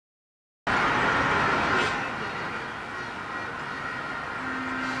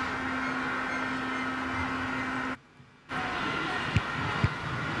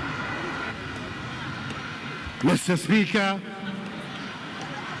Mr. Speaker,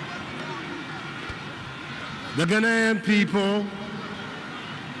 the Ghanaian people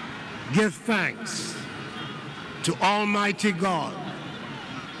give thanks to Almighty God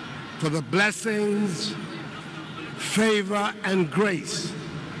for the blessings, favor, and grace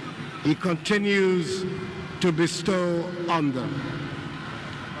He continues to bestow on them.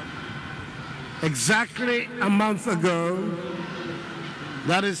 Exactly a month ago,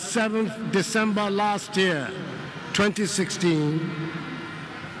 that is 7th December last year, 2016,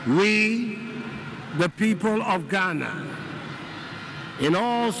 we, the people of Ghana, in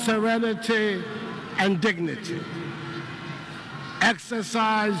all serenity and dignity,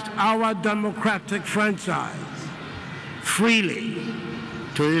 exercised our democratic franchise freely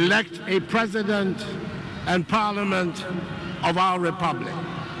to elect a president and parliament of our republic.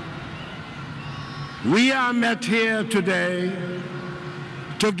 We are met here today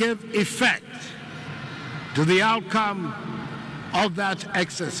to give effect to the outcome of that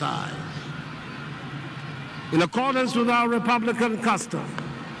exercise. In accordance with our Republican custom,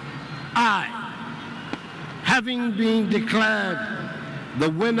 I, having been declared the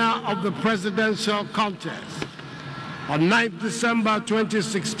winner of the presidential contest on 9th December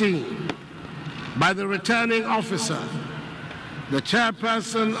 2016 by the returning officer, the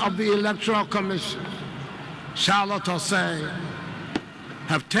chairperson of the Electoral Commission, Charlotte Osei,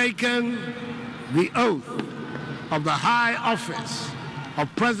 have taken the oath of the high office of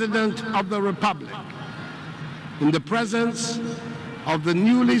President of the Republic in the presence of the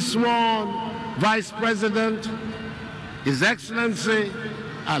newly sworn Vice President, His Excellency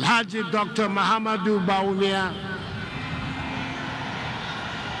Alhaji Dr. Mahamudu Bawumia,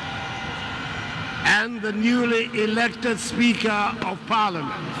 and the newly elected Speaker of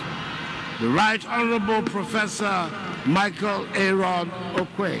Parliament, the Right Honorable Professor Michael Aaron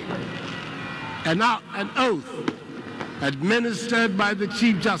Okwe, an oath administered by the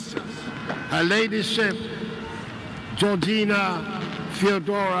Chief Justice, Her Ladyship Georgina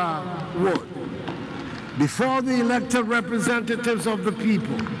Theodora Wood, before the elected representatives of the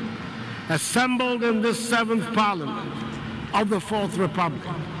people assembled in this 7th Parliament of the 4th Republic.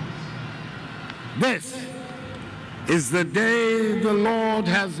 This is the day the Lord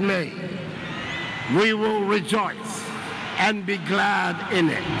has made. We will rejoice and be glad in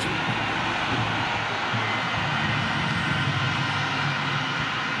it.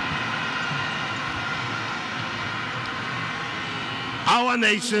 Our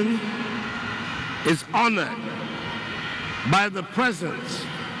nation is honored by the presence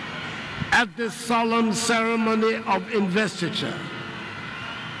at this solemn ceremony of investiture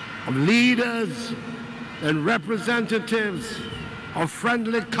of leaders and representatives of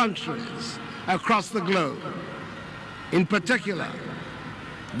friendly countries across the globe. In particular,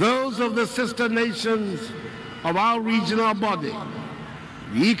 those of the sister nations of our regional body,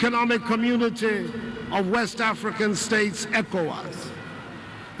 the Economic Community of West African States, ECOWAS,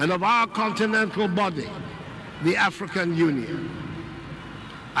 and of our continental body, the African Union.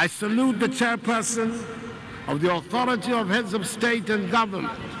 I salute the chairperson of the Authority of Heads of State and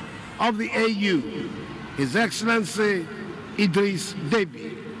Government of the AU, His Excellency Idris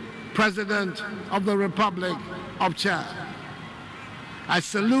Deby, President of the Republic of Chad. I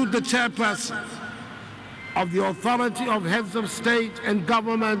salute the chairperson of the Authority of Heads of State and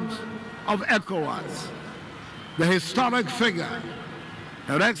Government of ECOWAS, the historic figure,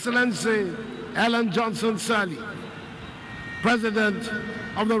 Her Excellency Ellen Johnson Sirleaf, President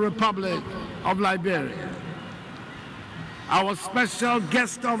of the Republic of Liberia. Our special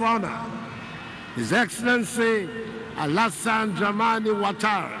guest of honor, His Excellency Alassane Dramane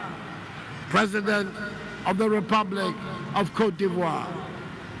Ouattara, President of the Republic of Cote d'Ivoire.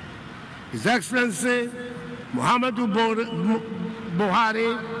 His Excellency Muhammadu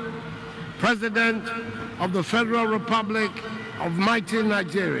Buhari, President of the Federal Republic of mighty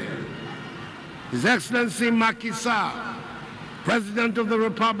Nigeria. His Excellency Macky Sall, President of the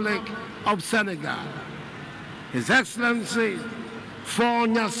Republic of Senegal. His Excellency Faure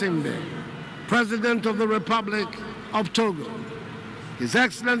Gnassingbé, President of the Republic of Togo. His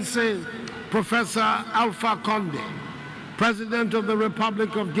Excellency Professor Alpha Condé, President of the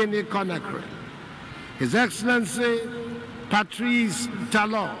Republic of Guinea-Conakry. His Excellency Patrice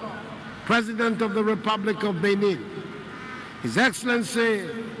Talon, President of the Republic of Benin. His Excellency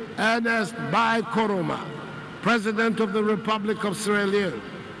Ernest Bai Koroma, President of the Republic of Sierra Leone.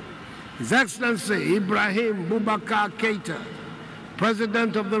 His Excellency Ibrahim Boubacar Keïta,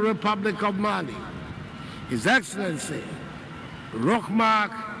 President of the Republic of Mali. His Excellency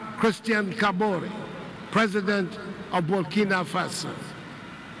Rochmark Christian Kabore, President of Burkina Faso.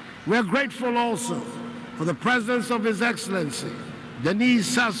 We are grateful also for the presence of His Excellency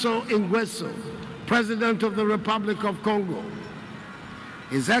Denis Sassou Nguesso, President of the Republic of Congo,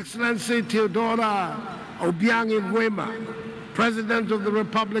 His Excellency Theodora Obiang Nguema, President of the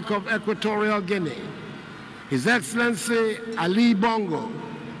Republic of Equatorial Guinea, His Excellency Ali Bongo,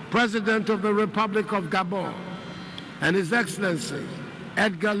 President of the Republic of Gabon, and His Excellency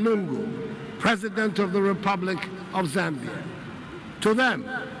Edgar Lungu, President of the Republic of Zambia. To them,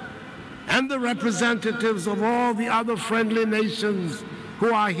 and the representatives of all the other friendly nations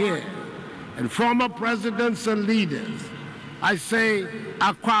who are here, and former presidents and leaders, I say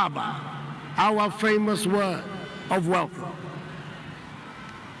Akwaba, our famous word of welcome.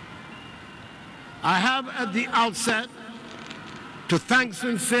 I have at the outset to thank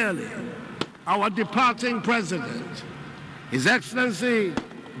sincerely our departing President, His Excellency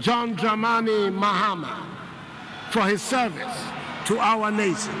John Dramani Mahama, for his service to our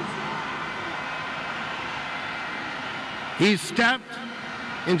nation. He stepped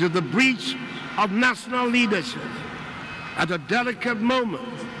into the breach of national leadership at a delicate moment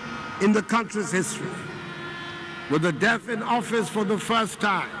in the country's history, with the death in office for the first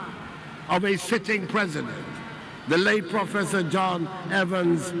time of a sitting president, the late Professor John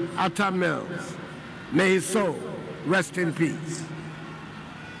Evans Atta Mills. May his soul rest in peace.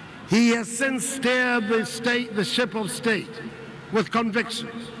 He has since steered the ship of state with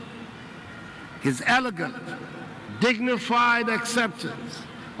conviction. His elegant, dignified acceptance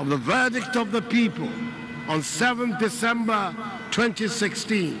of the verdict of the people on 7th December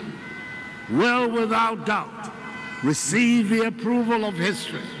 2016 will without doubt receive the approval of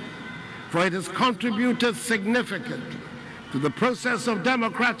history, for it has contributed significantly to the process of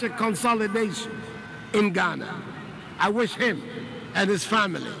democratic consolidation in Ghana. I wish him and his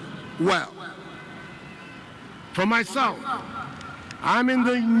family well. For myself, I'm in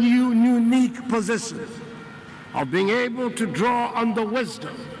the unique position of being able to draw on the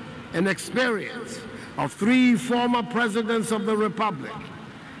wisdom and experience of three former presidents of the Republic,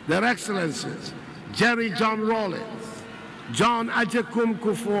 Their Excellencies Jerry John Rawlings, John Agyekum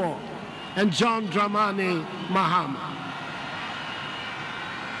Kufuor, and John Dramani Mahama.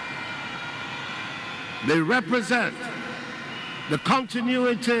 They represent the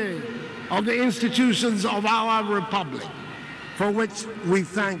continuity of the institutions of our republic, for which we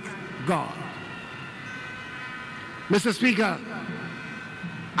thank God. Mr. Speaker,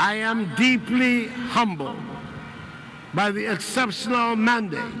 I am deeply humbled by the exceptional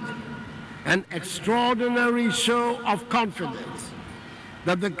mandate and extraordinary show of confidence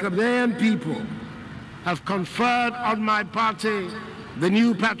that the Ghanaian people have conferred on my party, the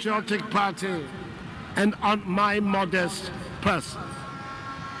New Patriotic Party, and on my modest person.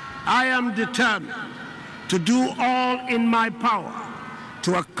 I am determined to do all in my power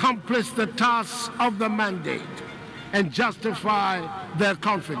to accomplish the tasks of the mandate and justify their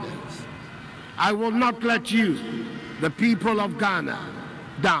confidence. I will not let you, the people of Ghana,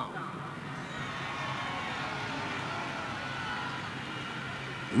 down.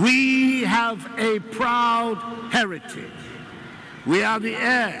 We have a proud heritage. We are the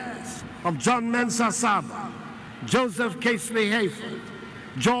heirs of John Mensah Saba, Joseph Casely Hayford,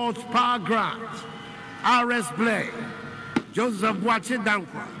 George Parr Grant, R.S. Blay, Joseph Boachier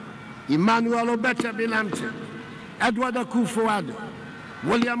Dankwa, Emmanuel Obeta Bilamche, Edward Akufo-Addo,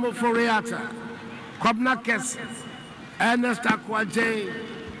 William Ofori-Atta, Kobna Kessie, Ernest Akwaje,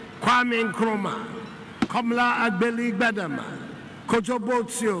 Kwame Nkrumah, Komla Agbeli-Gbedema, Kojo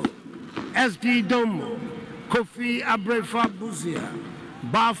Botsio, S.D. Domo, Kofi Abrefa-Busia,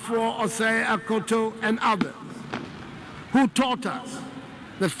 Bafo Osei Akoto, and others, who taught us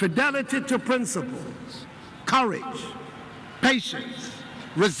that fidelity to principles, courage, patience,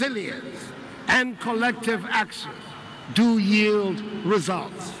 resilience, and collective action do yield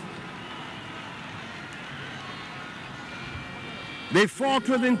results. They fought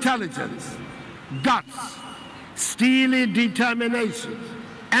with intelligence, guts, steely determination,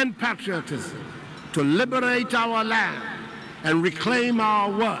 and patriotism to liberate our land and reclaim our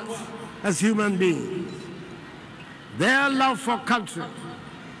worth as human beings. Their love for country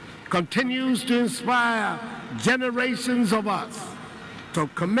continues to inspire generations of us to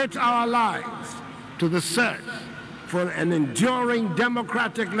commit our lives to the search for an enduring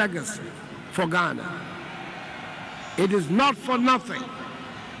democratic legacy for Ghana. It is not for nothing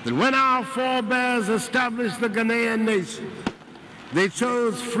that when our forebears established the Ghanaian nation, they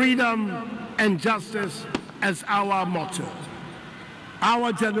chose freedom and justice as our motto.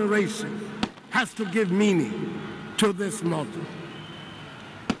 Our generation has to give meaning to this motto.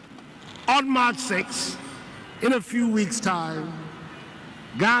 On March 6, in a few weeks' time,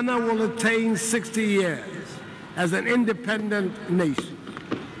 Ghana will attain 60 years as an independent nation.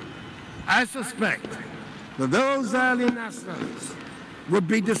 I suspect that those early nationalists would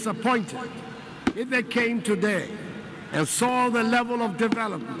be disappointed if they came today and saw the level of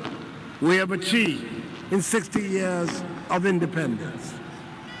development we have achieved in 60 years of independence.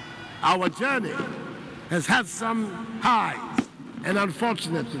 Our journey has had some highs and,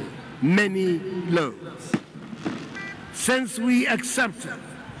 unfortunately, many lows. Since we accepted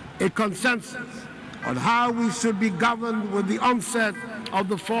a consensus on how we should be governed with the onset of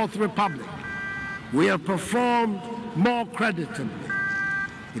the Fourth Republic, we have performed more creditably.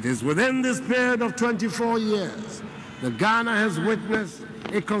 It is within this period of 24 years that Ghana has witnessed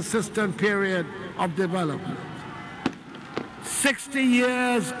a consistent period of development. 60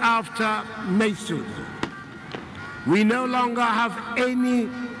 years after Mason, we no longer have any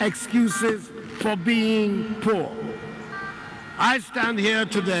excuses for being poor. I stand here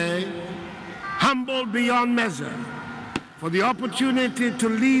today humbled beyond measure for the opportunity to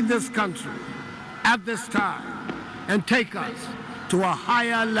lead this country at this time and take us to a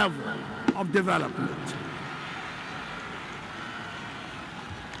higher level of development.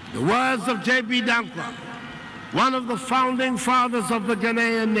 The words of J.B. Dankwa, one of the founding fathers of the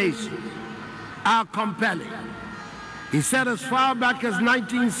Ghanaian nation, are compelling. He said as far back as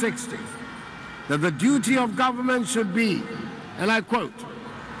 1960 that the duty of government should be, and I quote,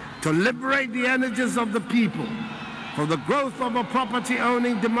 to liberate the energies of the people for the growth of a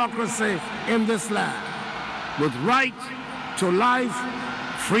property-owning democracy in this land, with right to life,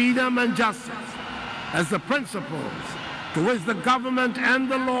 freedom, and justice as the principles to which the government and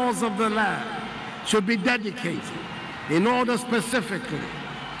the laws of the land should be dedicated in order specifically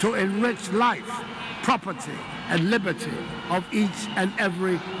to enrich life, property, and liberty of each and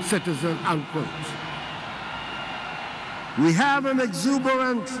every citizen, unquote. We have an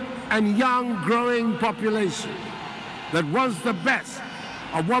exuberant and young growing population that wants the best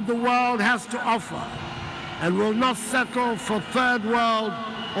of what the world has to offer and will not settle for third world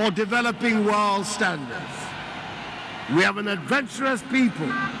or developing world standards. We have an adventurous people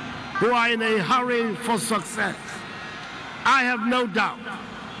who are in a hurry for success. I have no doubt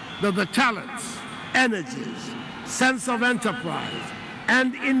that the talents, energies, sense of enterprise,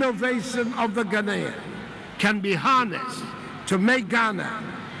 and innovation of the Ghanaian can be harnessed to make Ghana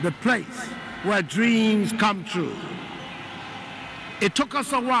the place where dreams come true. It took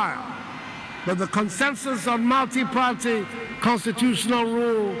us a while, but the consensus on multi-party constitutional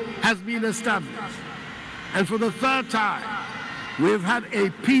rule has been established. And for the third time, we've had a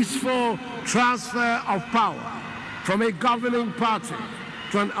peaceful transfer of power from a governing party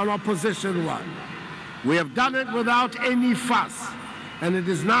to an opposition one. We have done it without any fuss, and it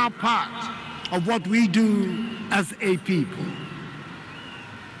is now part of what we do as a people.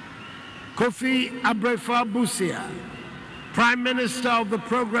 Kofi Abrefa-Busia, Prime Minister of the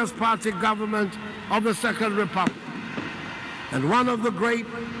Progress Party government of the Second Republic, and one of the great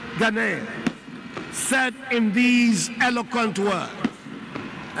Ghanaians, said in these eloquent words,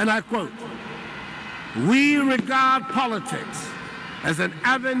 and I quote, "We regard politics as an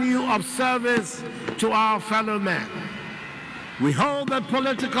avenue of service to our fellow men. We hold that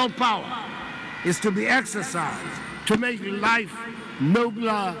political power is to be exercised to make life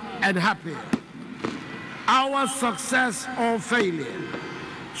nobler and happier. Our success or failure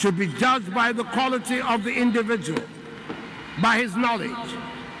should be judged by the quality of the individual, by his knowledge,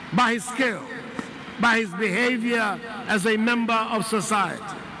 by his skills, by his behavior as a member of society,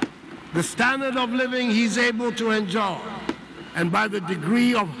 the standard of living he's able to enjoy, and by the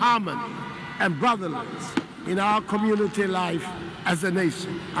degree of harmony and brotherliness in our community life as a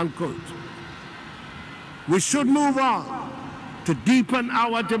nation," unquote. We should move on to deepen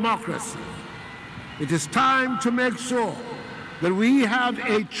our democracy. It is time to make sure that we have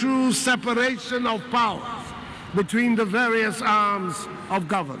a true separation of powers between the various arms of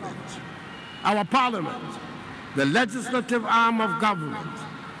government. Our parliament, the legislative arm of government,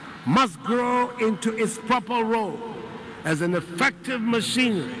 must grow into its proper role as an effective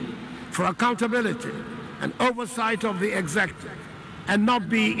machinery for accountability and oversight of the executive, and not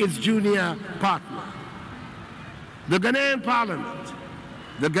be its junior partner. The Ghanaian parliament,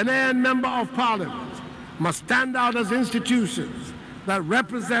 the Ghanaian member of parliament, must stand out as institutions that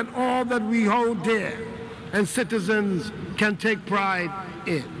represent all that we hold dear and citizens can take pride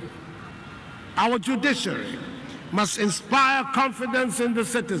in. Our judiciary must inspire confidence in the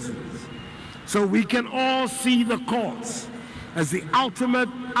citizens so we can all see the courts as the ultimate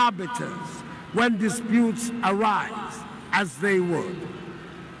arbiters when disputes arise, as they would.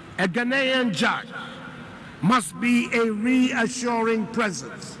 A Ghanaian judge must be a reassuring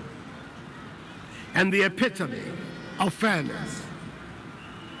presence. and the epitome of fairness.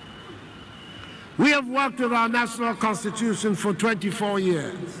 We have worked with our national constitution for 24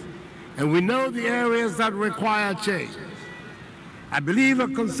 years, and we know the areas that require change. I believe a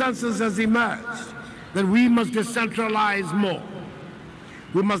consensus has emerged that we must decentralize more.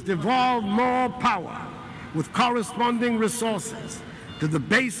 We must devolve more power with corresponding resources to the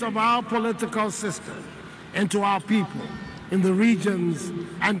base of our political system and to our people in the regions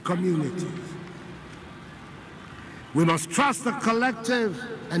and communities. We must trust the collective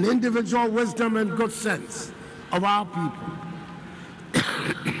and individual wisdom and good sense of our people.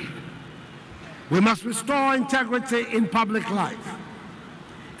 We must restore integrity in public life.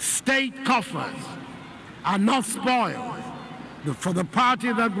 State coffers are not spoiled for the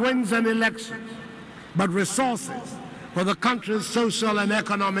party that wins an election, but resources for the country's social and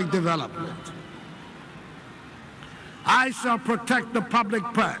economic development. I shall protect the public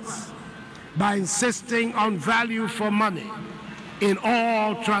purse by insisting on value for money in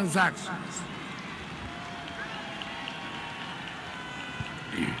all transactions.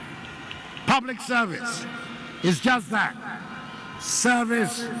 Public service is just that,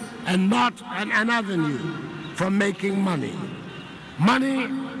 service and not an avenue for making money. Money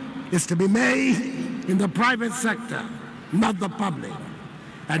is to be made in the private sector, not the public,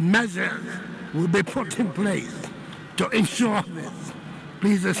 and measures will be put in place to ensure this.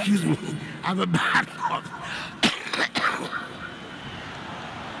 Please excuse me, I have a bad cough.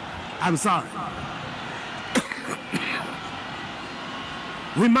 I'm sorry.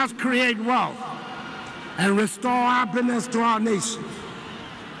 We must create wealth and restore happiness to our nation.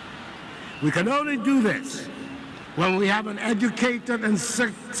 We can only do this when we have an educated and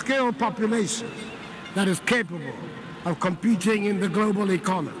skilled population that is capable of competing in the global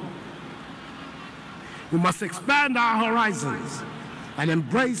economy. We must expand our horizons and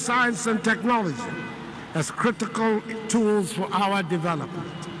embrace science and technology as critical tools for our development.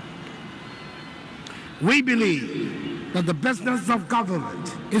 We believe that the business of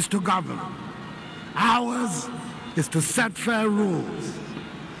government is to govern. Ours is to set fair rules.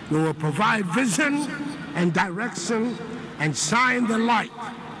 We will provide vision and direction and shine the light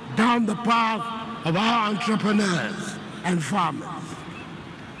down the path of our entrepreneurs and farmers.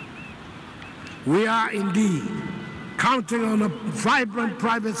 We are indeed counting on a vibrant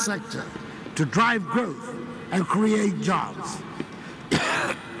private sector to drive growth and create jobs.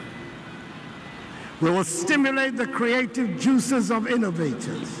 We will stimulate the creative juices of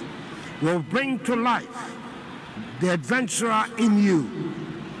innovators. We will bring to life the adventurer in you.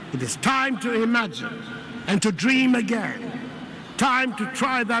 It is time to imagine and to dream again. Time to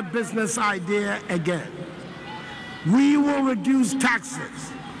try that business idea again. We will reduce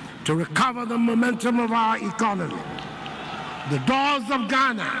taxes to recover the momentum of our economy. The doors of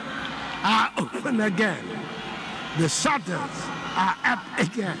Ghana are open again. The shutters are up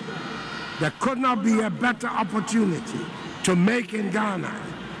again. There could not be a better opportunity to make in Ghana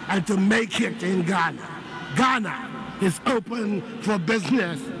and to make it in Ghana. Ghana is open for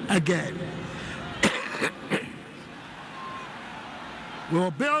business again. We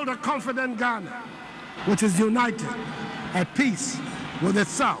will build a confident Ghana, which is united, at peace with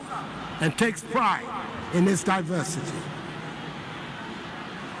itself, and takes pride in its diversity.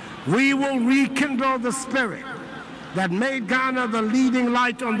 We will rekindle the spirit that made Ghana the leading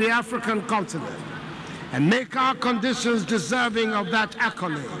light on the African continent and make our conditions deserving of that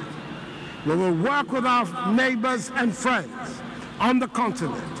accolade. We will work with our neighbors and friends on the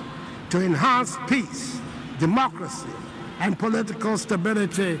continent to enhance peace, democracy, and political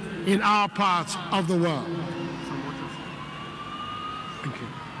stability in our part of the world.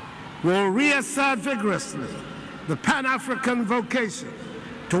 We will reassert vigorously the Pan-African vocation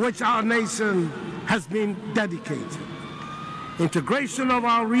to which our nation has been dedicated. Integration of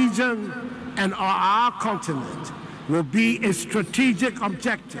our region and our continent will be a strategic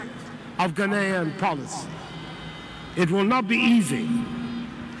objective of Ghanaian policy. It will not be easy.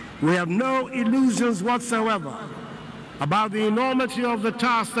 We have no illusions whatsoever about the enormity of the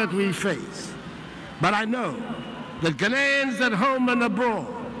task that we face. But I know that Ghanaians at home and abroad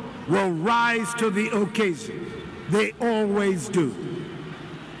will rise to the occasion. They always do.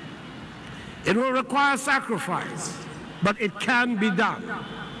 It will require sacrifice, but it can be done.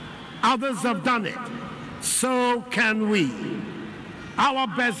 Others have done it. So can we. Our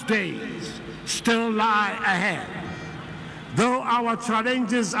best days still lie ahead. Though our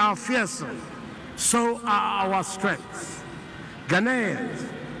challenges are fearsome, so are our strengths. Ghanaians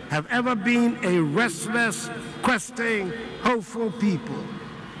have ever been a restless, questing, hopeful people,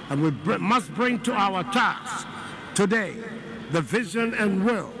 and we must bring to our task today the vision and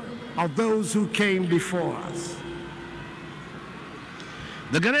will of those who came before us.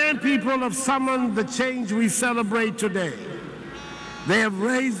 The Ghanaian people have summoned the change we celebrate today. They have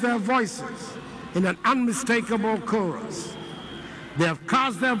raised their voices in an unmistakable chorus. They have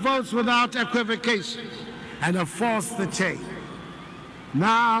cast their votes without equivocation and have forced the change.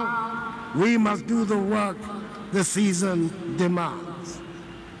 Now, we must do the work the season demands.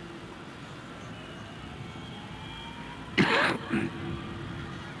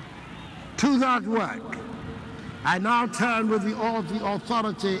 To that work, I now turn with the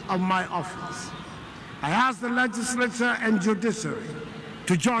authority of my office. I ask the legislature and judiciary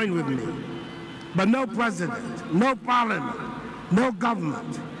to join with me, but no president, no parliament, no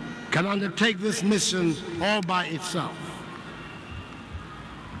government can undertake this mission all by itself.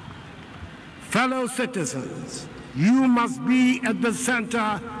 Fellow citizens, you must be at the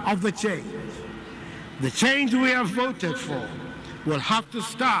center of the change. The change we have voted for will have to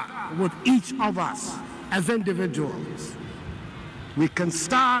start with each of us as individuals. We can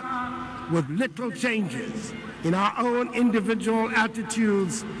start with little changes in our own individual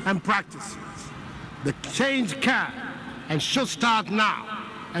attitudes and practices. The change can and should start now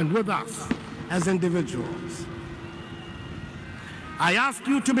and with us as individuals. I ask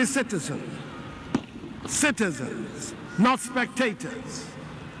you to be citizens, not spectators,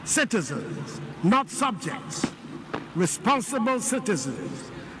 citizens, not subjects, responsible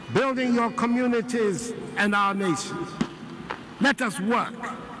citizens, building your communities and our nation. Let us work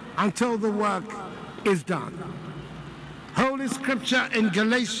until the work is done. Holy Scripture in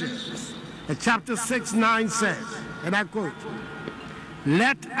Galatians, chapter 6:9 says, and I quote,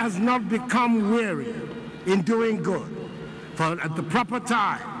 "Let us not become weary in doing good, for at the proper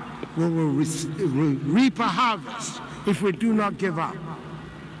time we will reap a harvest if we do not give up."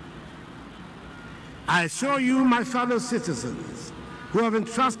 I assure you, my fellow citizens, who have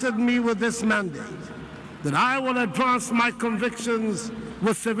entrusted me with this mandate, that I will advance my convictions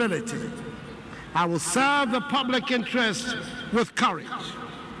with civility. I will serve the public interest with courage.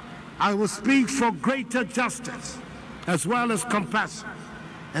 I will speak for greater justice as well as compassion,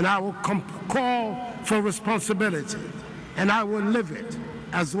 and I will call for responsibility, and I will live it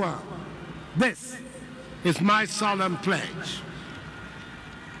as well. This is my solemn pledge.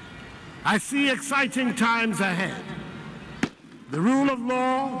 I see exciting times ahead. The rule of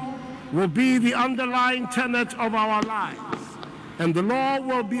law will be the underlying tenet of our lives, and the law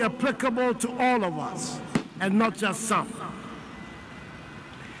will be applicable to all of us, and not just some.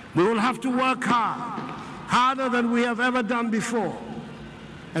 We will have to work hard, harder than we have ever done before,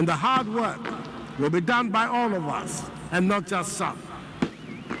 and the hard work will be done by all of us, and not just some.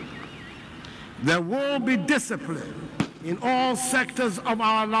 There will be discipline in all sectors of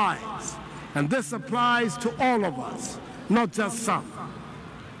our lives, and this applies to all of us, not just some.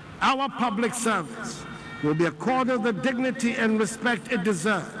 Our public service will be accorded the dignity and respect it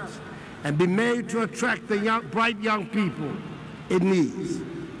deserves, and be made to attract the bright young people it needs.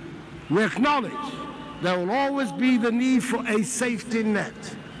 We acknowledge there will always be the need for a safety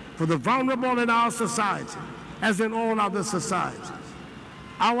net for the vulnerable in our society, as in all other societies.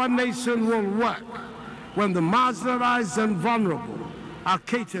 Our nation will work when the marginalized and vulnerable are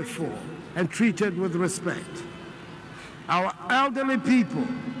catered for and treated with respect. Our elderly people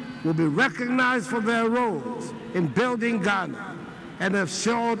will be recognized for their roles in building Ghana and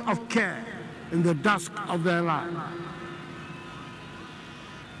assured of care in the dusk of their life.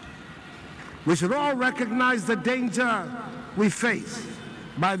 We should all recognize the danger we face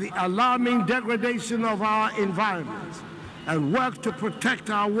by the alarming degradation of our environment and work to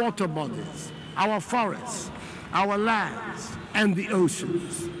protect our water bodies, our forests, our lands, and the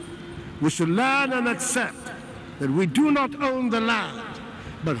oceans. We should learn and accept that we do not own the land,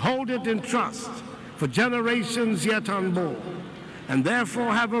 but hold it in trust for generations yet unborn, and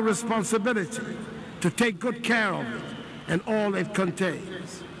therefore have a responsibility to take good care of it and all it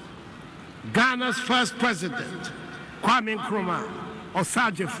contains. Ghana's first president, Kwame Nkrumah,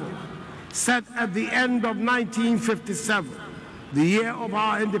 Osagyefo, said at the end of 1957, the year of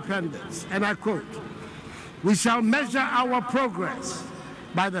our independence, and I quote, "We shall measure our progress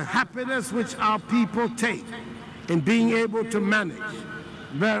by the happiness which our people take in being able to manage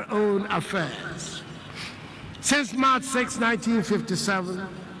their own affairs." Since March 6, 1957,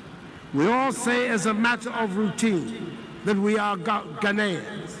 we all say as a matter of routine that we are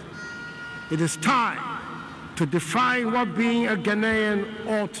Ghanaians. It is time to define what being a Ghanaian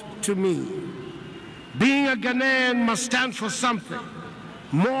ought to mean. Being a Ghanaian must stand for something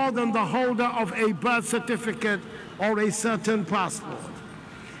more than the holder of a birth certificate or a certain passport.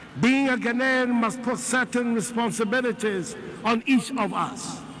 Being a Ghanaian must put certain responsibilities on each of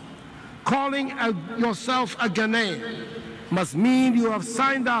us. Calling yourself a Ghanaian must mean you have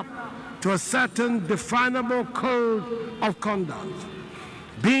signed up to a certain definable code of conduct.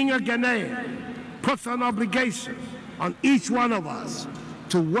 Being a Ghanaian puts an obligation on each one of us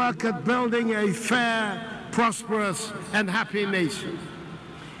to work at building a fair, prosperous, and happy nation.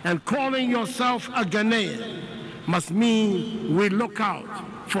 And calling yourself a Ghanaian must mean we look out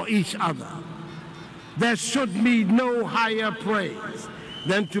for each other. There should be no higher praise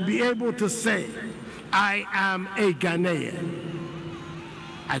than to be able to say, I am a Ghanaian.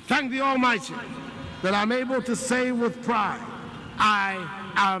 I thank the Almighty that I'm able to say with pride, I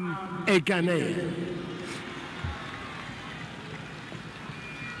am a Ghanaian.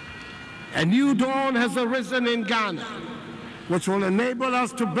 A new dawn has arisen in Ghana, which will enable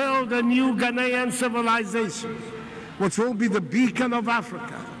us to build a new Ghanaian civilization, which will be the beacon of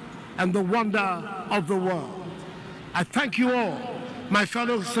Africa and the wonder of the world. I thank you all, my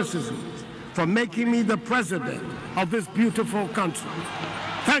fellow citizens, for making me the president of this beautiful country.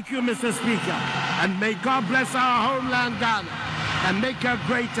 Thank you, Mr. Speaker, and may God bless our homeland, Ghana, and make her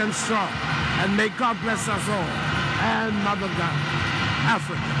great and strong, and may God bless us all, and Mother Ghana,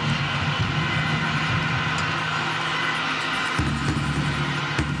 Africa.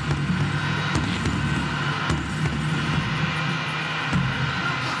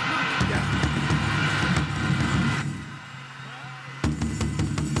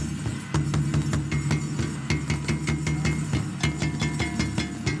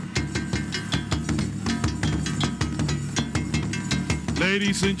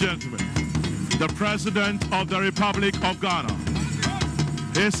 Ladies and gentlemen, the President of the Republic of Ghana,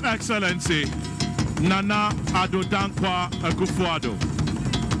 His Excellency Nana Addo Akufo-Addo.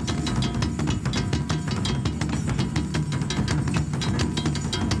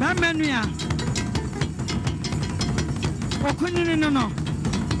 Bamenua Okunini no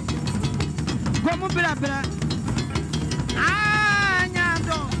Gomu bra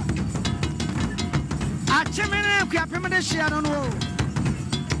nyado Achemene kwapemede hia no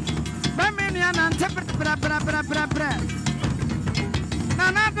Bamenua na ntepre bra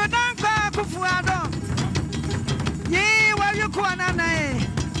Nana Addo Akufo-Addo Ye wa yuko anana e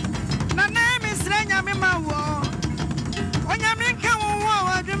Nana mi srenya mi mawo Onyaminka wo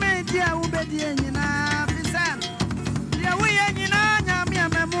adweme dia wo bedie nyina fisan dia wo ye nyina nyame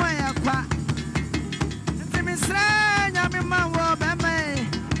amemo ya kwa ntimi srenya mi mawo beme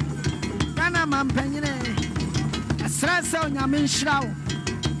kana mampanyine asrasa onyame nhyirawo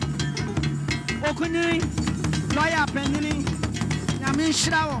okunini lawyer panyini nyame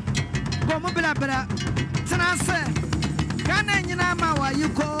nhyirawo gomu bra tenase kana nyina ma wa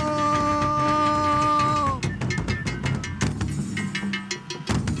yuko.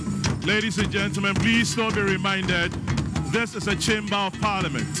 Ladies and gentlemen, please still be reminded, this is a chamber of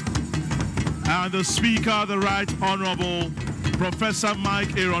parliament. And the Speaker, the Right Honorable Professor Mike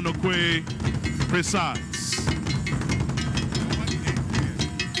Eronokwe, presides.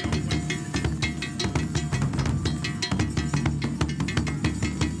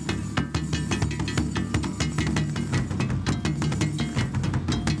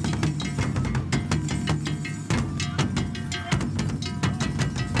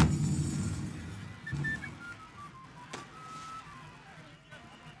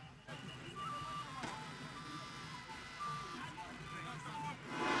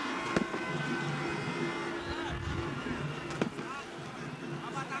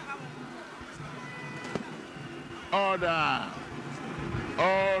 Order.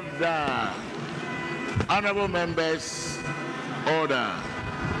 Order. Honorable members, order.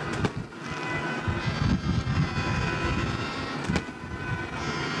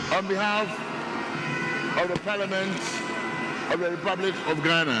 On behalf of the Parliament of the Republic of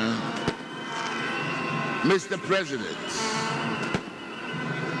Ghana, Mr. President,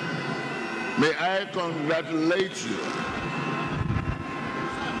 may I congratulate you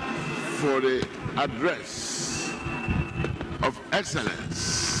for the address of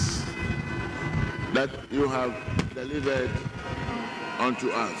excellence that you have delivered unto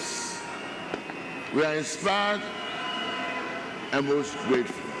us. We are inspired and most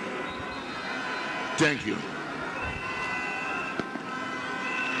grateful. Thank you.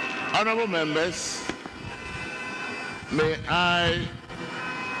 Honorable members, may I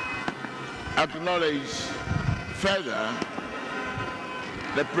acknowledge further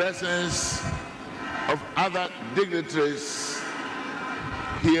the presence of other dignitaries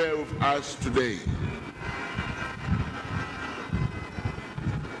here with us today.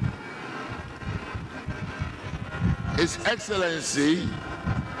 His Excellency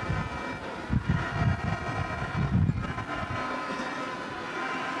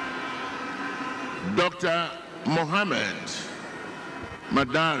Dr. Mohammed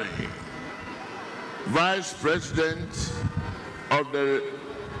Madari, Vice President of the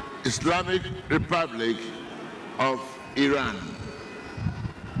Islamic Republic of Iran.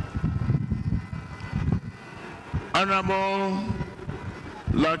 Honorable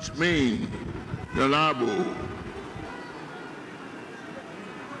Lakshmi Yalabu,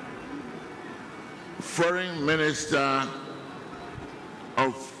 Foreign Minister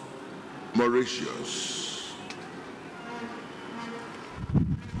of Mauritius.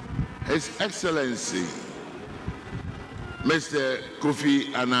 His Excellency, Mr.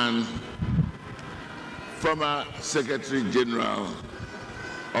 Kofi Annan, former Secretary General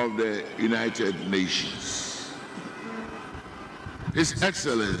of the United Nations. His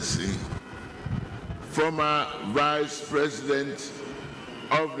Excellency, former Vice President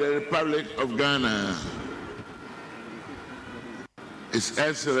of the Republic of Ghana, His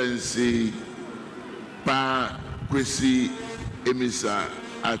Excellency Pa Kwesi Emisa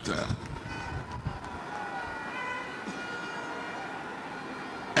Atta,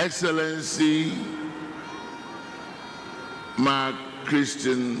 Excellency Mark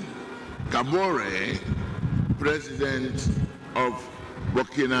Christian Kabore, President of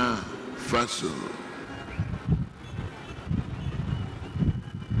Burkina Faso,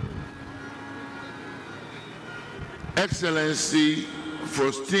 Excellency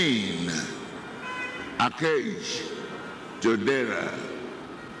Faustine Akej Jodera,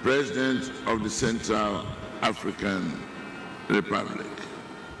 President of the Central African Republic.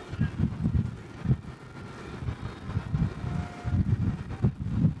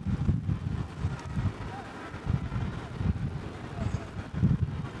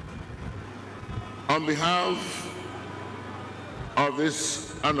 On behalf of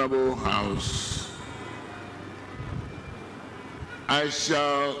this honorable House, I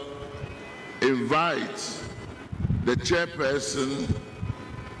shall invite the chairperson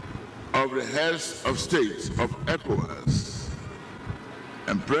of the heads of state of ECOWAS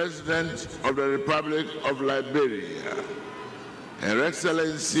and President of the Republic of Liberia, Her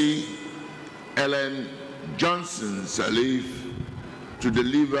Excellency Ellen Johnson Sirleaf, to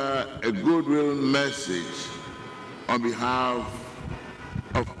deliver a goodwill message on behalf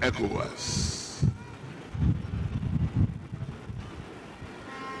of ECOWAS.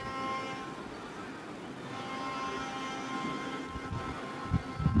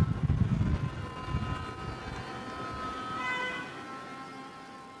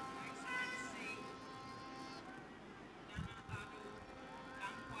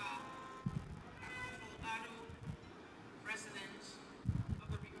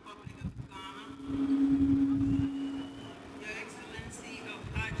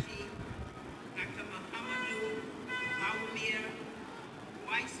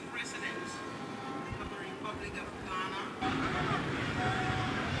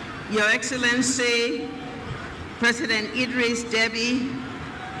 Your Excellency, President Idris Deby,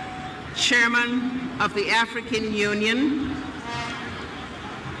 Chairman of the African Union,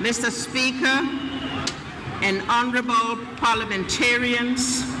 Mr. Speaker, and honorable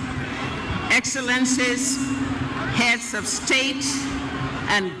parliamentarians, Excellencies, heads of state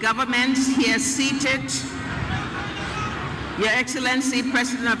and governments here seated, Your Excellency,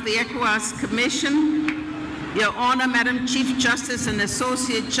 President of the ECOWAS Commission, Your Honor, Madam Chief Justice and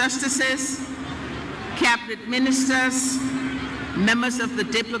Associate Justices, Cabinet Ministers, members of the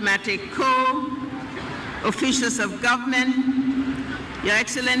Diplomatic Corps, officials of government, Your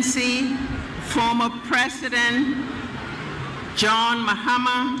Excellency, former President John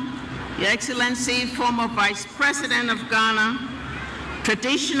Mahama, Your Excellency, former Vice President of Ghana,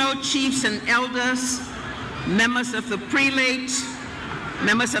 traditional chiefs and elders, members of the prelate,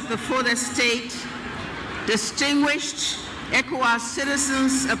 members of the fourth estate, distinguished ECOWAS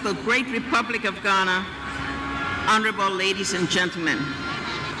citizens of the great Republic of Ghana, honorable ladies and gentlemen.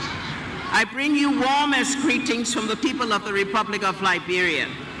 I bring you warmest greetings from the people of the Republic of Liberia.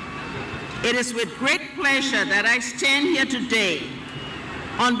 It is with great pleasure that I stand here today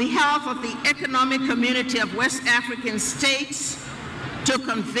on behalf of the Economic Community of West African States to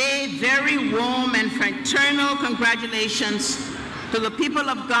convey very warm and fraternal congratulations to the people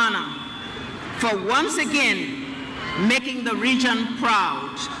of Ghana for once again making the region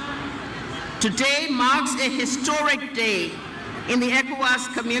proud. Today marks a historic day in the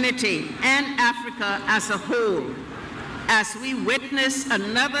ECOWAS community and Africa as a whole, as we witness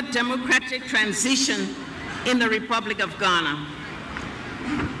another democratic transition in the Republic of Ghana.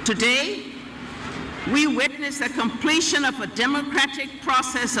 Today, we witness the completion of a democratic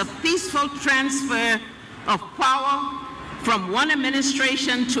process of peaceful transfer of power from one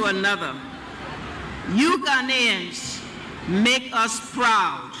administration to another. You Ghanaians make us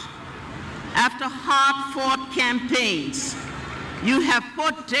proud. After hard-fought campaigns, you have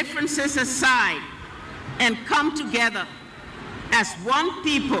put differences aside and come together as one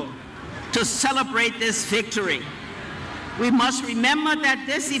people to celebrate this victory. We must remember that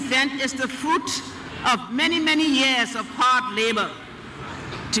this event is the fruit of many, many years of hard labor.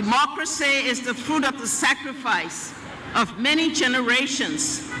 Democracy is the fruit of the sacrifice of many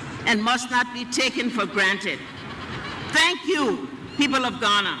generations and must not be taken for granted. Thank you, people of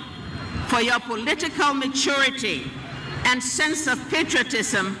Ghana, for your political maturity and sense of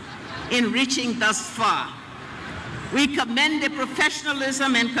patriotism in reaching thus far. We commend the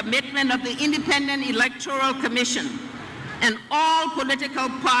professionalism and commitment of the Independent Electoral Commission and all political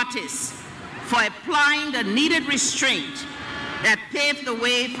parties for applying the needed restraint that paved the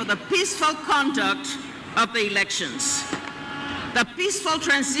way for the peaceful conduct of the elections. The peaceful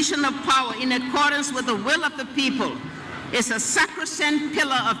transition of power in accordance with the will of the people is a sacrosanct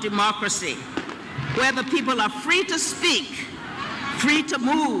pillar of democracy, where the people are free to speak, free to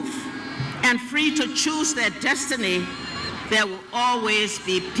move, and free to choose their destiny. There will always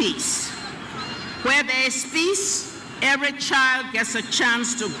be peace. Where there is peace, every child gets a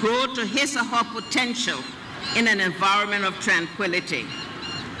chance to grow to his or her potential in an environment of tranquility.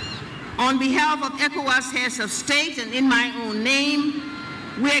 On behalf of ECOWAS heads of state and in my own name,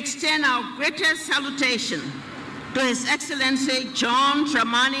 we extend our greatest salutation to His Excellency John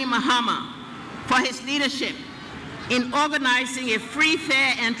Dramani Mahama for his leadership in organizing a free,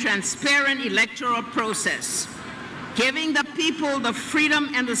 fair, and transparent electoral process, giving the people the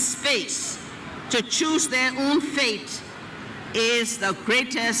freedom and the space to choose their own fate is the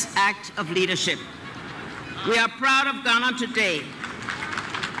greatest act of leadership. We are proud of Ghana today.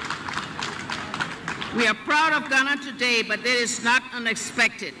 We are proud of Ghana today, but it is not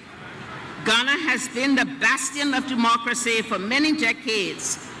unexpected. Ghana has been the bastion of democracy for many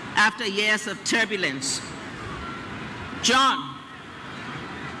decades after years of turbulence. John,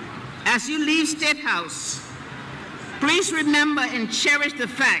 as you leave State House, please remember and cherish the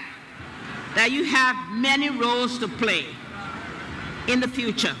fact that you have many roles to play in the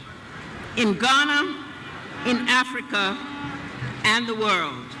future, in Ghana, in Africa, and the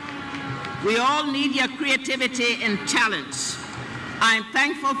world. We all need your creativity and talents. I am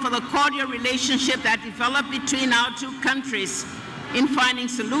thankful for the cordial relationship that developed between our two countries in finding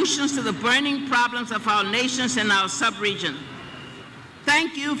solutions to the burning problems of our nations and our sub-region.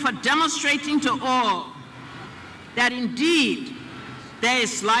 Thank you for demonstrating to all that indeed there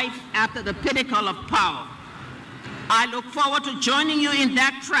is life after the pinnacle of power. I look forward to joining you in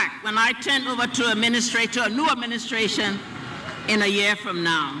that track when I turn over to a new administration in a year from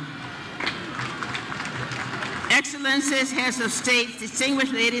now. Excellencies, heads of state,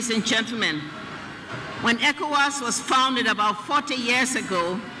 distinguished ladies and gentlemen, when ECOWAS was founded about 40 years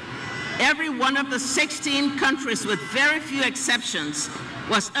ago, every one of the 16 countries, with very few exceptions,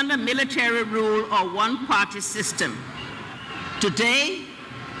 was under military rule or one-party system. Today,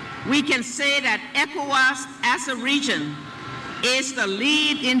 we can say that ECOWAS as a region is the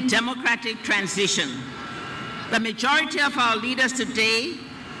lead in democratic transition. The majority of our leaders today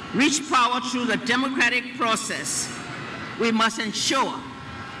reach power through the democratic process. We must ensure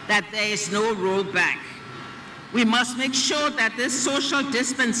that there is no rollback. We must make sure that this social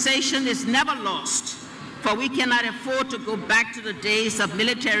dispensation is never lost, for we cannot afford to go back to the days of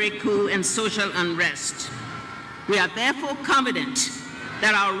military coup and social unrest. We are therefore confident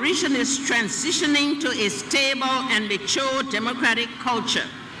that our region is transitioning to a stable and mature democratic culture,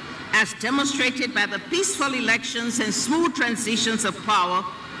 as demonstrated by the peaceful elections and smooth transitions of power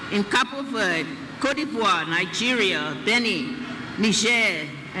in Cape Verde, Cote d'Ivoire, Nigeria, Benin, Niger,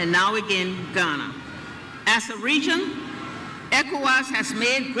 and now again Ghana. As a region, ECOWAS has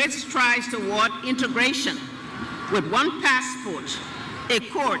made great strides toward integration with one passport, a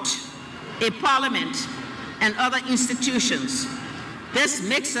court, a parliament, and other institutions. This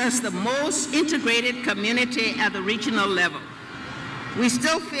makes us the most integrated community at the regional level. We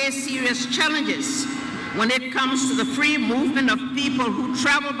still face serious challenges when it comes to the free movement of people who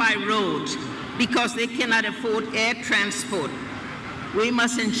travel by road because they cannot afford air transport. We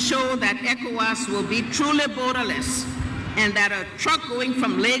must ensure that ECOWAS will be truly borderless and that a truck going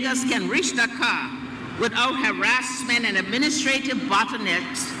from Lagos can reach Dakar without harassment and administrative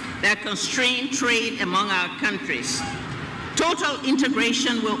bottlenecks that constrain trade among our countries. Total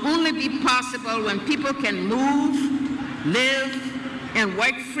integration will only be possible when people can move, live, and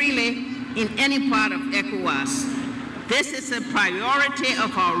work freely in any part of ECOWAS. This is a priority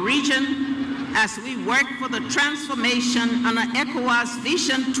of our region as we work for the transformation under ECOWAS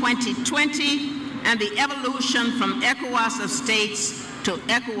Vision 2020 and the evolution from ECOWAS of states to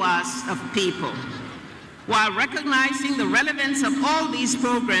ECOWAS of people. While recognizing the relevance of all these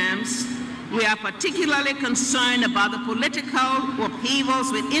programs, we are particularly concerned about the political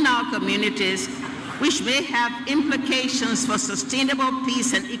upheavals within our communities, which may have implications for sustainable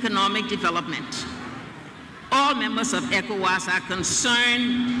peace and economic development. All members of ECOWAS are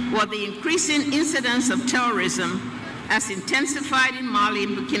concerned with the increasing incidence of terrorism as intensified in Mali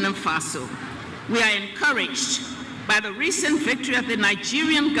and Burkina Faso. We are encouraged by the recent victory of the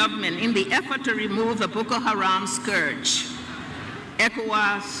Nigerian government in the effort to remove the Boko Haram scourge.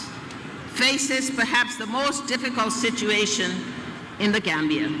 ECOWAS faces perhaps the most difficult situation in the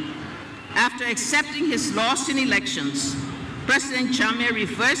Gambia. After accepting his loss in elections, President Jammeh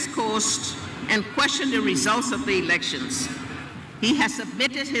reversed course and questioned the results of the elections. He has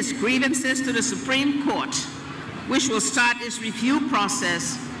submitted his grievances to the Supreme Court, which will start its review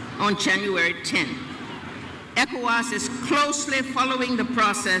process on January 10. ECOWAS is closely following the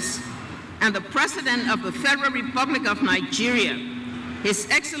process, and the President of the Federal Republic of Nigeria, His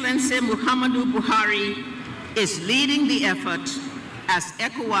Excellency Muhammadu Buhari, is leading the effort as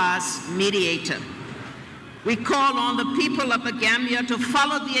ECOWAS mediator. We call on the people of the Gambia to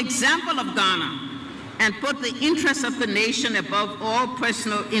follow the example of Ghana and put the interests of the nation above all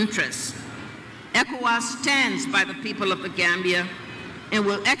personal interests. ECOWAS stands by the people of the Gambia and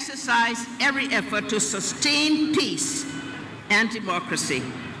will exercise every effort to sustain peace and democracy.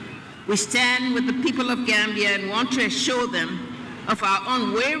 We stand with the people of Gambia and want to assure them of our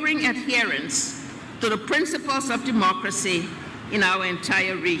unwavering adherence to the principles of democracy in our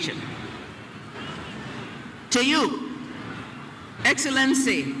entire region. To you,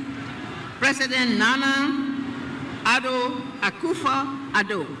 Excellency President Nana Addo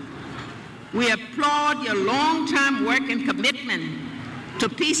Akufo-Addo, we applaud your long-term work and commitment to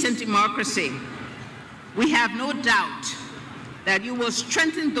peace and democracy. We have no doubt that you will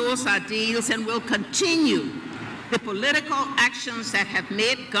strengthen those ideals and will continue the political actions that have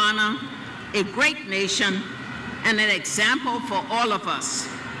made Ghana a great nation and an example for all of us.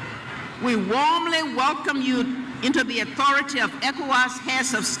 We warmly welcome you into the authority of ECOWAS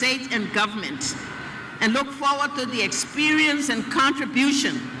heads of state and government and look forward to the experience and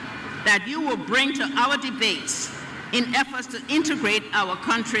contribution that you will bring to our debates in efforts to integrate our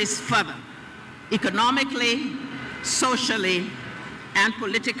countries further, economically, socially, and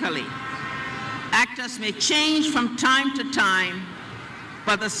politically. Actors may change from time to time,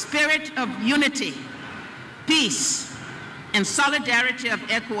 but the spirit of unity, peace, and solidarity of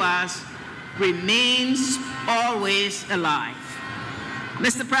ECOWAS remains always alive.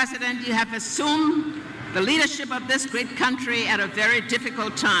 Mr. President, you have assumed the leadership of this great country at a very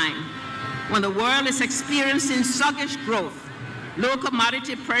difficult time when the world is experiencing sluggish growth, low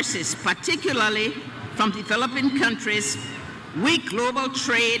commodity prices, particularly from developing countries, weak global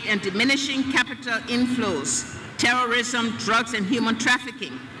trade and diminishing capital inflows, terrorism, drugs and human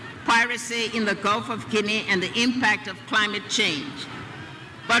trafficking, piracy in the Gulf of Guinea, and the impact of climate change.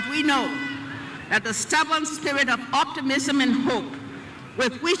 But we know that the stubborn spirit of optimism and hope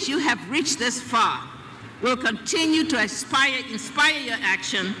with which you have reached this far will continue to inspire your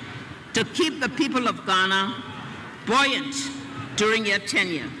action to keep the people of Ghana buoyant during your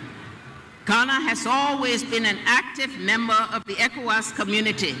tenure. Ghana has always been an active member of the ECOWAS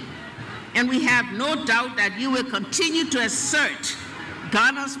community, and we have no doubt that you will continue to assert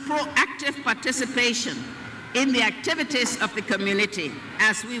Ghana's proactive participation in the activities of the community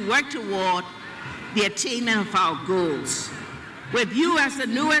as we work toward the attainment of our goals. With you as the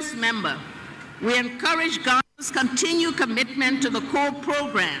newest member, we encourage Ghana's continued commitment to the core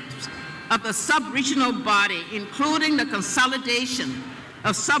programs of the sub-regional body, including the consolidation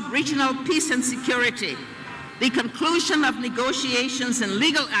of sub-regional peace and security, the conclusion of negotiations and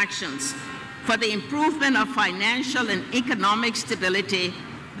legal actions for the improvement of financial and economic stability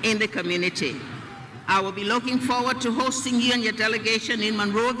in the community. I will be looking forward to hosting you and your delegation in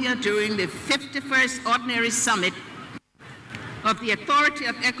Monrovia during the 51st Ordinary Summit of the Authority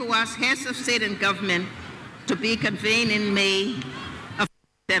of ECOWAS Heads of State and Government to be convened in May of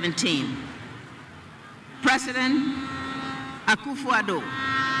 2017. President Akufo-Addo,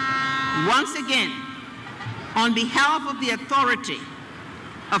 once again, on behalf of the Authority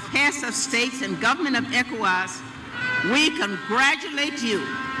of Heads of States and Government of ECOWAS, we congratulate you,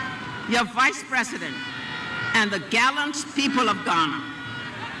 your Vice President, and the gallant people of Ghana.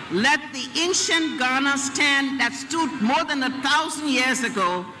 Let the ancient Ghana stand that stood more than 1,000 years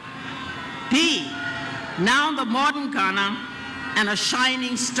ago be now the modern Ghana and a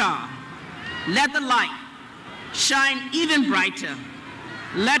shining star. Let the light shine even brighter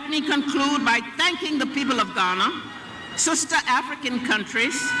Let me conclude by thanking the people of Ghana, sister African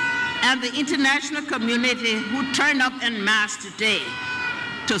countries, and the international community who turned up en masse today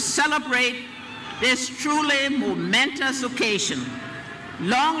to celebrate this truly momentous occasion.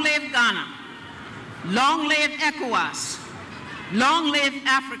 Long live Ghana, long live ECOWAS, long live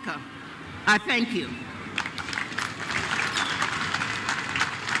Africa. I thank you.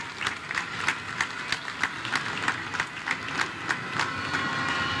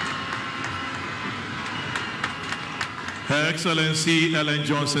 Her Excellency Ellen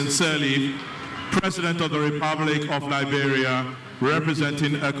Johnson Sirleaf, President of the Republic of Liberia,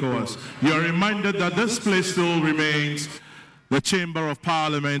 representing ECOWAS. You are reminded that this place still remains the Chamber of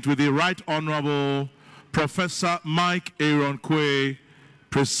Parliament with the Right Honorable Professor Mike Aaron Quay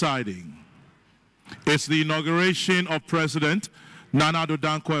presiding. It's the inauguration of President Nana Addo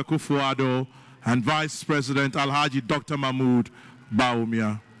Akufo-Addo and Vice President Alhaji Dr. Mahmoud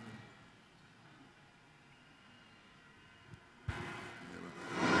Bawumia.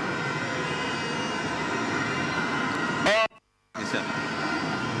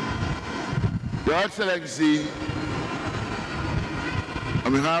 Your Excellency,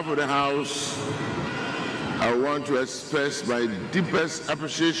 on behalf of the House, I want to express my deepest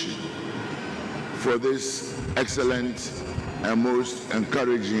appreciation for this excellent and most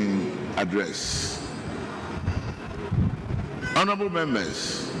encouraging address. Honorable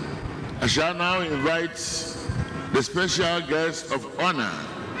members, I shall now invite the special guest of honor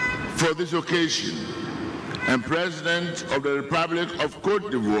for this occasion and President of the Republic of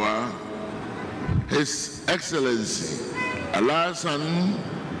Cote d'Ivoire, His Excellency Alassane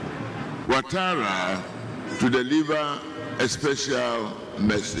Ouattara, to deliver a special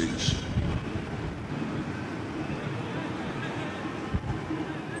message.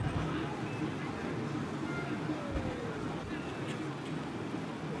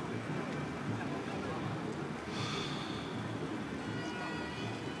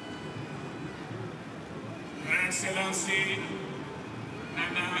 Excellency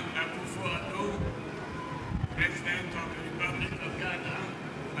Nana Akufo-Addo, President of the Republic of Ghana,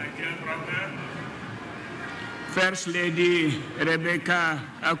 my dear brother, First Lady Rebecca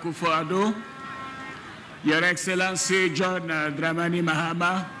Akufo-Addo, Your Excellency John Dramani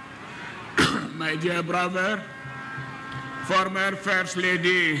Mahama, my dear brother, former First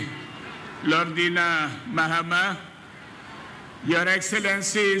Lady Lordina Mahama, Your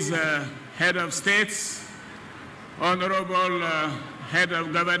Excellencies Head of States, Honorable Head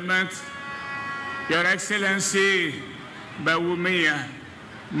of Government, Your Excellency Bawumia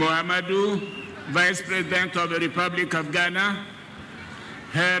Mohamedou, Vice President of the Republic of Ghana,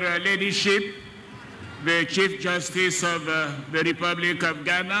 Her Ladyship, the Chief Justice of the Republic of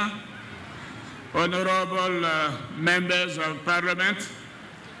Ghana, Honorable Members of Parliament,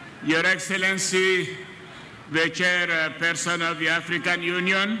 Your Excellency, the Chairperson of the African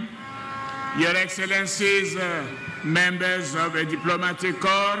Union, Your Excellencies, members of the Diplomatic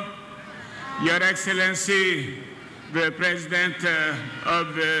Corps, Your Excellency, the President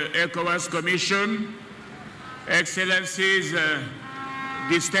of the ECOWAS Commission, Excellencies,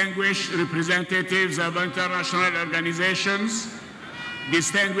 distinguished representatives of international organizations,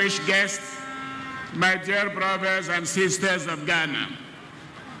 distinguished guests, my dear brothers and sisters of Ghana,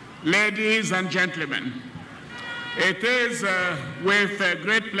 ladies and gentlemen, it is with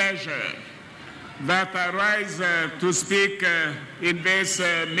great pleasure that I rise to speak in this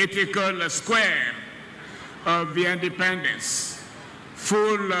mythical square of the independence,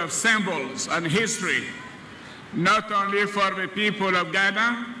 full of symbols and history, not only for the people of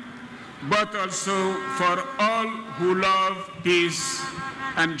Ghana, but also for all who love peace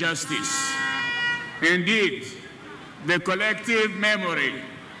and justice. Indeed, the collective memory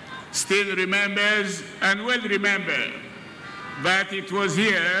still remembers and will remember that it was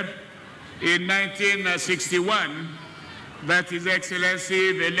here in 1961 that His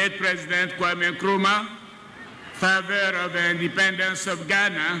Excellency, the late President Kwame Nkrumah, father of the independence of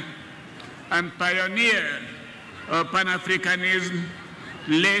Ghana and pioneer of Pan-Africanism,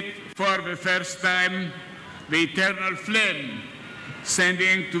 lit for the first time the eternal flame,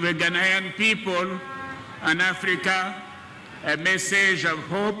 sending to the Ghanaian people and Africa a message of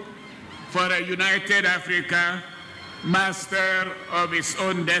hope for a united Africa, master of its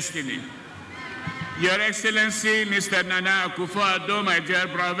own destiny. Your Excellency, Mr. Nana Akufo-Addo, my dear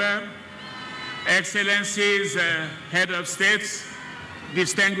brother, Excellencies, Head of States,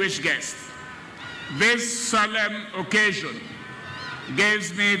 distinguished guests, this solemn occasion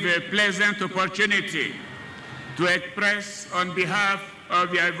gives me the pleasant opportunity to express on behalf of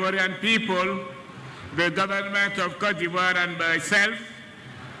the Ivorian people, the government of Cote d'Ivoire and myself,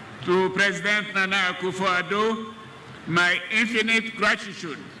 to President Nana Akufo-Addo my infinite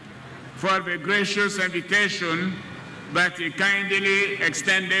gratitude for the gracious invitation that he kindly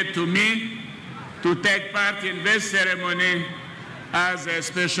extended to me to take part in this ceremony as a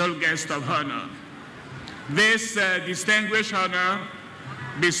special guest of honor. This distinguished honor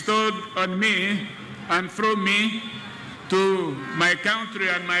bestowed on me and through me to my country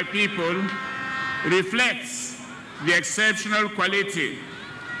and my people reflects the exceptional quality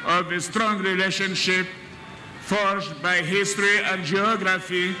of the strong relationship forged by history and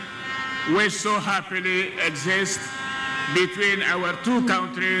geography which so happily exists between our two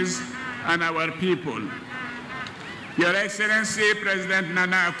countries and our people. Your Excellency, President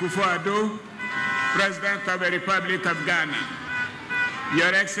Nana Akufo-Addo, President of the Republic of Ghana.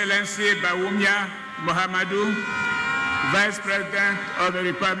 Your Excellency, Bawumia Mohamedou, Vice President of the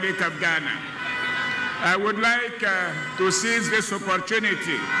Republic of Ghana. I would like to seize this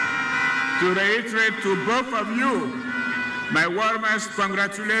opportunity to reiterate to both of you my warmest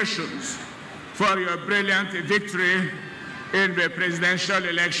congratulations for your brilliant victory in the presidential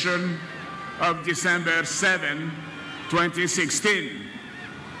election of December 7, 2016.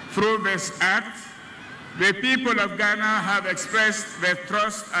 Through this act, the people of Ghana have expressed their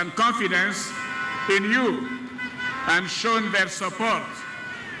trust and confidence in you and shown their support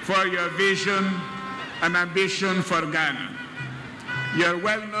for your vision and ambition for Ghana. Your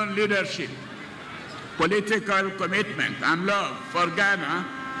well-known leadership, political commitment, and love for Ghana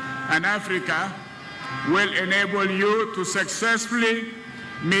and Africa will enable you to successfully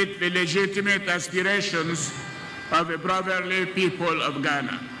meet the legitimate aspirations of the brotherly people of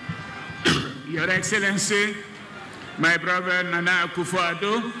Ghana. Your Excellency, my brother Nana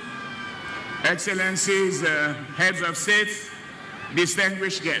Akufo-Addo, Excellencies, heads of states,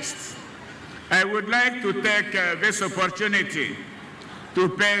 distinguished guests, I would like to take this opportunity to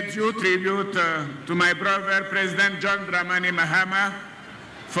pay due tribute to my brother, President John Dramani Mahama,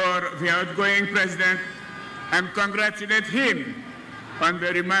 for the outgoing president, and congratulate him on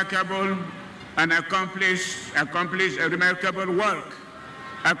the remarkable and accomplished remarkable work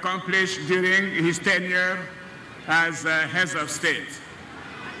accomplished during his tenure as head of state.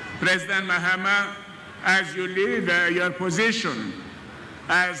 President Mahama, as you leave your position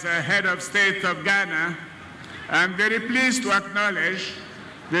as head of state of Ghana, I'm very pleased to acknowledge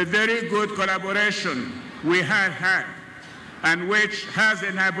the very good collaboration we have had and which has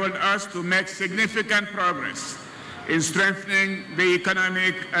enabled us to make significant progress in strengthening the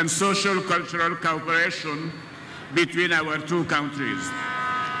economic and social-cultural cooperation between our two countries.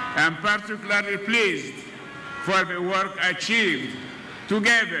 I'm particularly pleased for the work achieved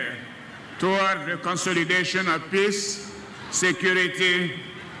together toward the consolidation of peace, security,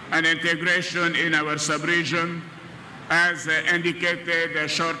 and integration in our sub-region, as indicated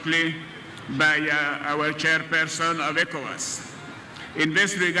shortly by our chairperson of ECOWAS. In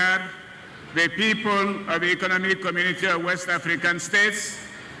this regard, the people of the Economic Community of West African States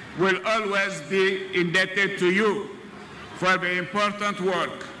will always be indebted to you for the important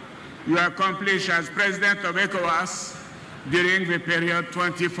work you accomplished as President of ECOWAS during the period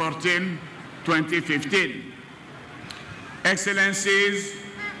 2014-2015. Excellencies,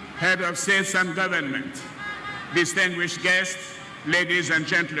 Head of States and Government, distinguished guests, ladies and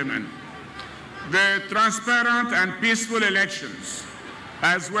gentlemen, the transparent and peaceful elections,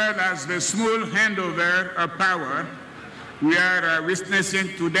 as well as the smooth handover of power we are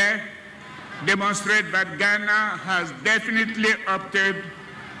witnessing today, demonstrate that Ghana has definitely opted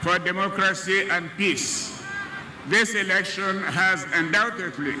for democracy and peace. This election has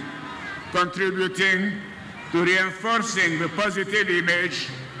undoubtedly contributing to reinforcing the positive image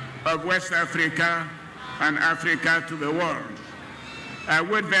of West Africa and Africa to the world. I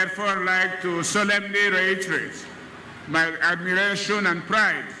would therefore like to solemnly reiterate my admiration and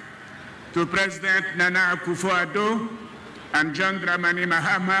pride to President Nana Akufo-Addo and John Dramani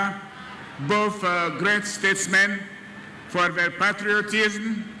Mahama, both great statesmen, for their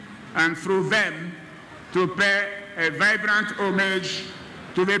patriotism and through them to pay a vibrant homage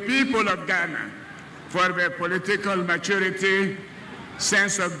to the people of Ghana for their political maturity,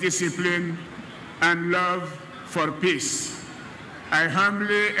 sense of discipline, and love for peace. I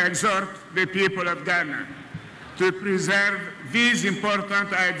humbly exhort the people of Ghana to preserve these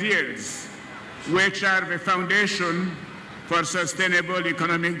important ideals, which are the foundation for sustainable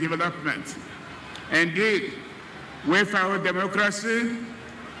economic development. Indeed, without democracy,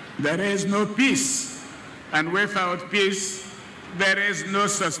 there is no peace, and without peace, there is no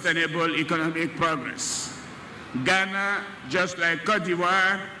sustainable economic progress. Ghana, just like Côte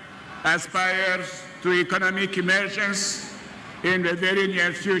d'Ivoire, aspires to economic emergence in the very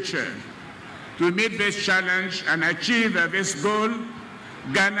near future. To meet this challenge and achieve this goal,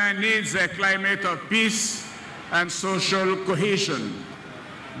 Ghana needs a climate of peace and social cohesion.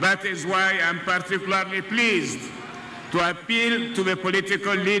 That is why I'm particularly pleased to appeal to the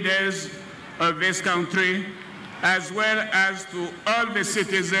political leaders of this country, as well as to all the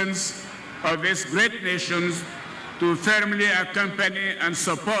citizens of this great nation, to firmly accompany and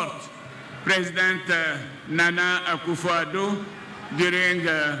support President Nana Akufo-Addo during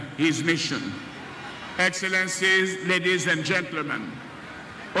his mission. Excellencies, ladies and gentlemen,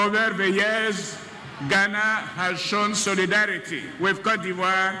 over the years, Ghana has shown solidarity with Côte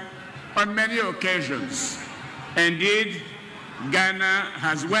d'Ivoire on many occasions. Indeed, Ghana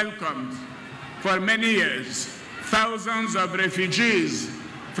has welcomed for many years thousands of refugees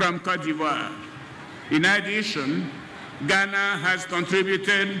from Côte d'Ivoire. In addition, Ghana has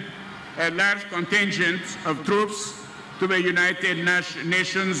contributed a large contingent of troops to the United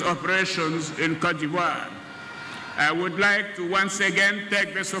Nations operations in Côte d'Ivoire. I would like to once again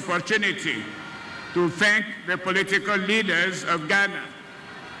take this opportunity to thank the political leaders of Ghana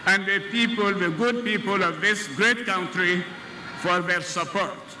and the people, the good people of this great country, for their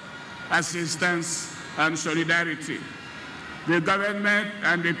support, assistance, and solidarity. The government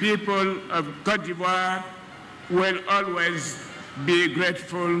and the people of Côte d'Ivoire will always be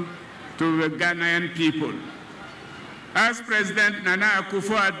grateful to the Ghanaian people. As President Nana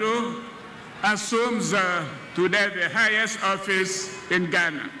Akufo-Addo assumes today the highest office in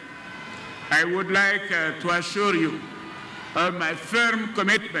Ghana, I would like to assure you of my firm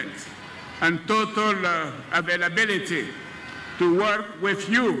commitment and total availability to work with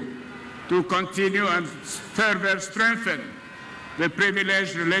you to continue and further strengthen the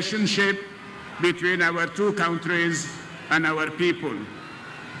privileged relationship between our two countries and our people.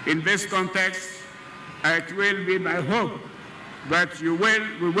 In this context, it will be my hope that we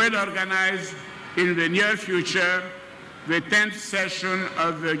will organize in the near future the 10th session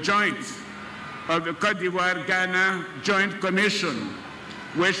of the Côte d'Ivoire-Ghana Joint Commission,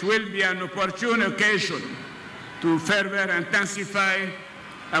 which will be an opportune occasion to further intensify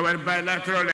our bilateral